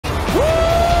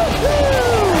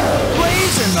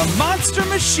Monster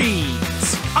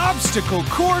Machines Obstacle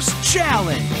Course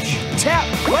Challenge. Tap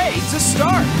play to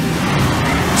start.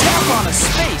 Tap on a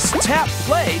space, tap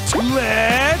play to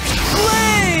let's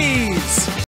blaze!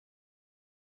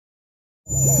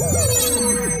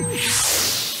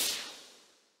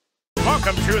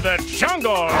 Welcome to the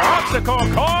Jungle Obstacle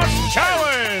Course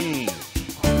Challenge!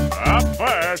 Up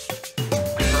first,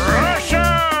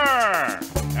 Crusher!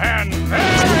 And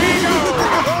there he goes!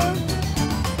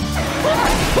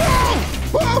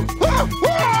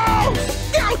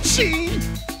 Ouchie!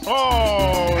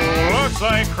 Oh, looks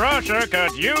like Crusher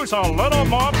could use a little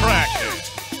more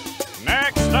practice.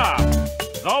 Next up,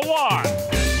 the one,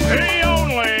 the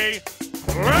only,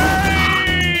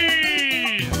 Blaze!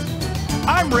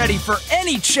 I'm ready for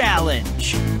any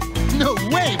challenge. No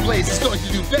way Blaze is going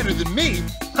to do better than me.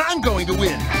 I'm going to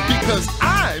win because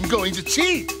I'm going to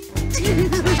cheat.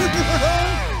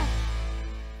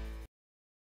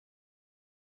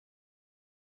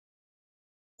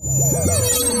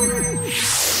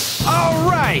 All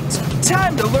right,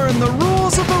 time to learn the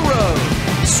rules of the road.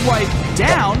 Swipe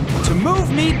down to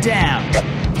move me down.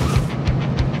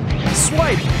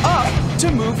 Swipe up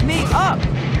to move me up.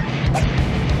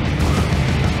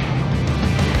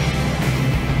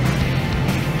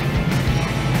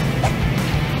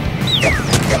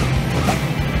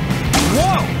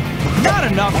 Whoa! Not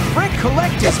enough. Frick,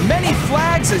 collect as many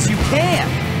flags as you can.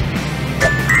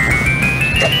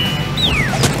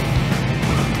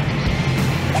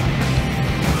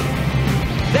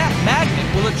 That magnet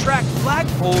will attract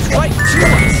flagpoles right to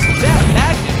us. That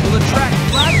magnet will attract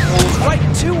flagpoles right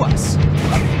to us.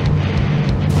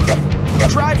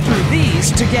 Drive through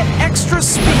these to get extra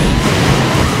speed.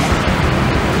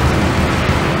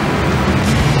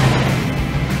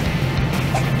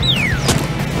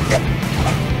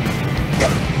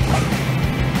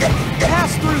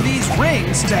 Pass through these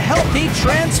rings to help me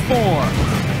transform.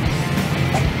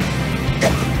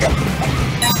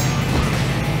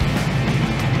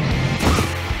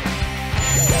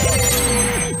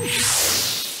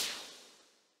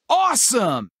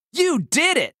 Awesome! You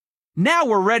did it! Now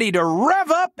we're ready to rev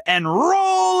up and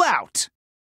roll out!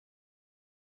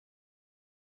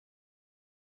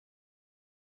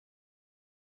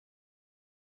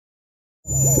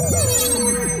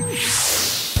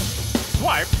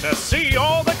 Swipe to see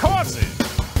all the courses.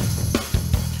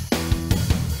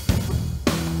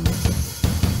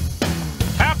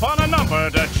 Tap on a number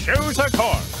to choose a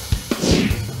course.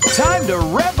 Time to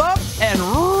rev up and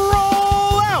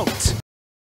roll out!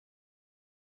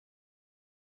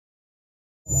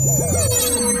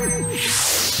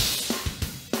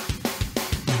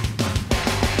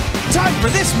 Time for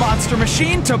this monster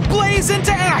machine to blaze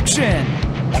into action!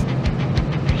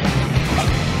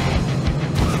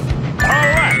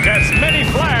 Collect as many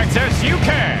flags as you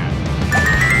can.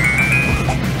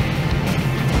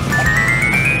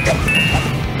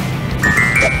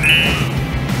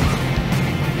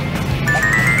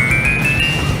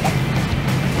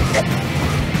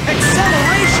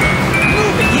 Acceleration!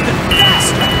 Moving even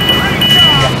faster! Great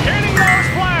job getting those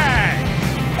flags!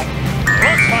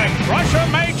 Looks like Crusher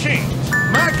may cheat.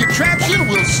 My contraption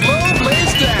will slow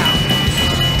Blaze down.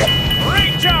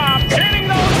 Great job getting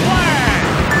those flags!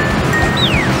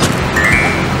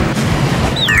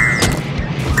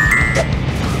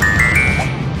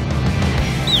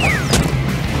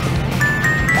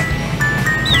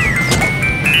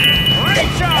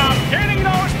 Great job getting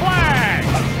those flags!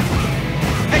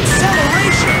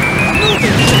 Acceleration!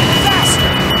 Moving even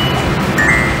faster!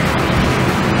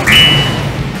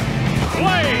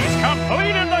 Blaze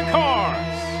completed the course!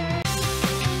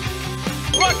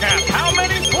 Look at how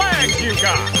many flags you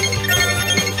got!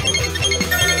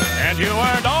 And you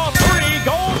earned all 3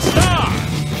 gold stars!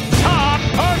 Top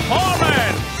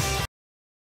performance!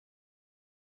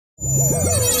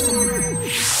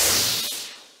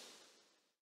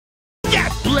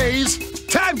 Get Blaze!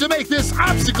 Time to make this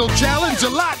obstacle challenge a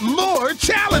lot more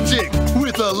challenging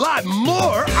with a lot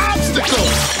more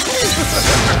obstacles!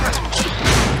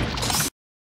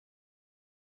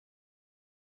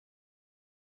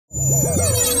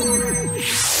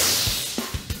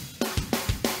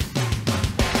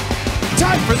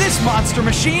 Time for this monster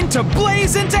machine to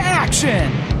blaze into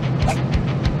action!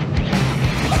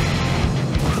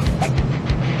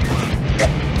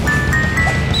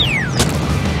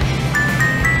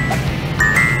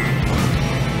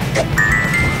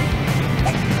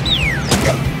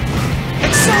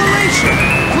 Acceleration!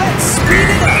 Let's speed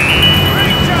it up!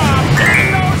 Great job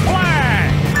getting those flags!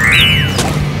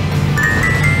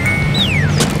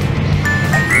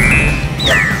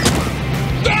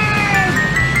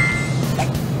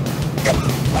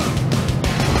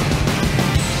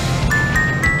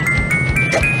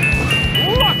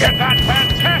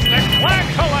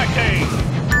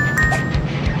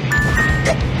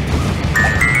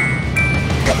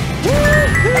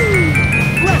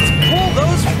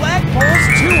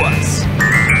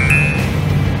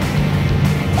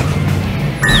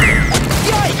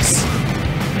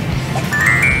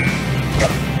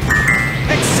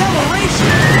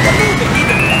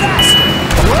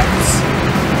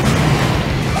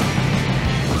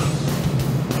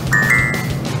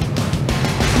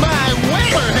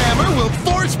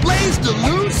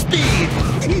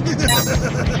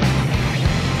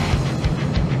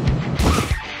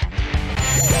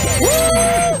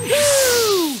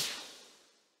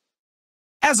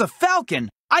 As a falcon,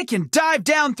 I can dive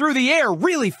down through the air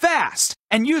really fast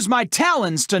and use my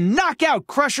talons to knock out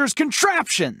Crusher's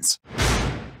contraptions.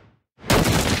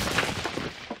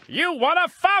 You won a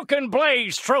Falcon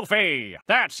Blaze trophy!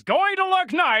 That's going to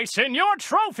look nice in your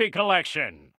trophy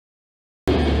collection!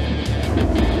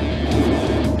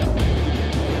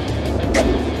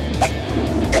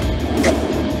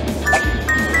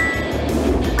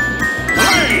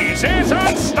 Blaze is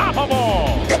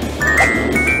unstoppable!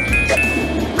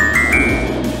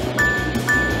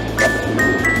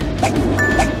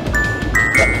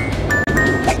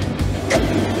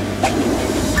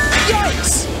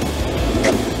 Yikes!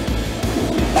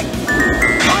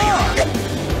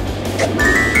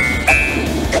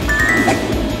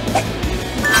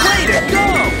 Way to go!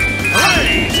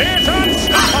 Blaze is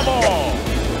unstoppable!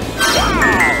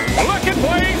 Wow! Look at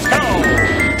Blaze go!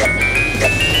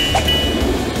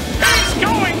 He's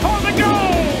going for the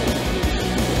goal!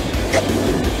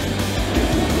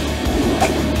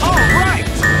 All right!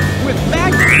 With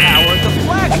magnet power, the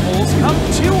flagpoles come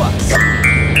to us.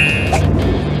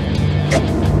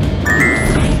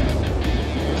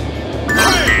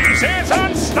 Blaze is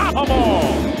unstoppable!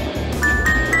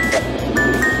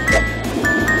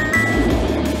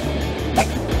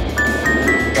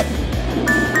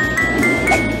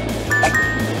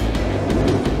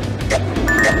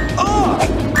 Oh!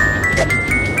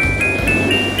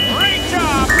 Great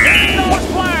job getting those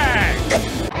flags!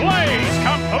 Blaze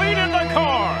completed the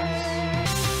course!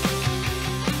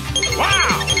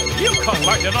 Wow! You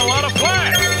collected a lot of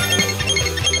flags!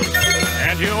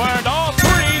 And you earned all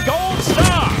 3 gold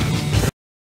stars!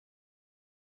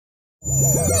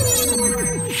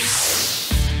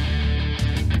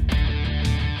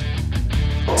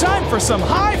 Time for some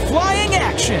high-flying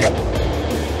action!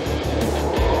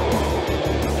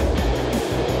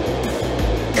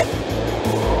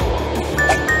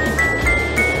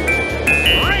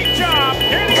 Great job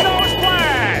getting those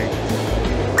flags!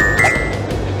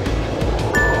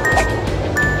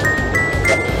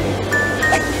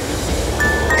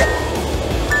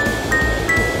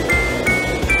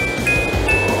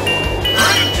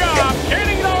 Great job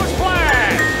getting those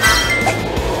flags!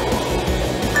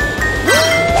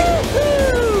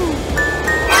 Woo-hoo!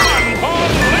 Unbelievable!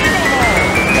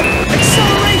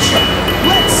 Acceleration!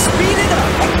 Let's speed it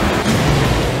up!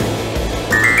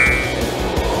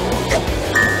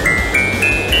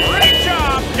 Great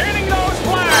job getting those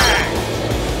flags!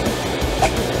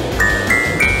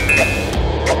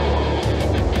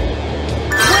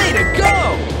 Way to go!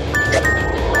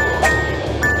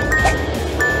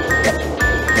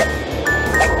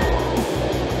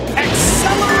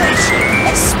 Acceleration!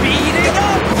 Speeding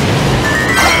up!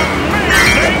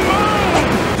 Amazing move!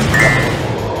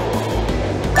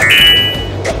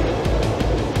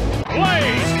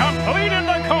 Blaze completed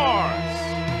the course!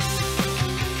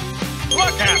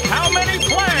 Look at how many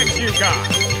flags you got!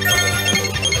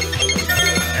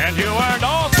 And you earned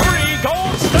all 3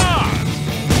 gold stars!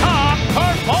 Top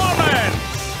performance!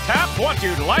 Tap what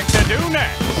you'd like to do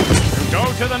next. To go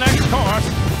to the next course,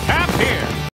 tap here.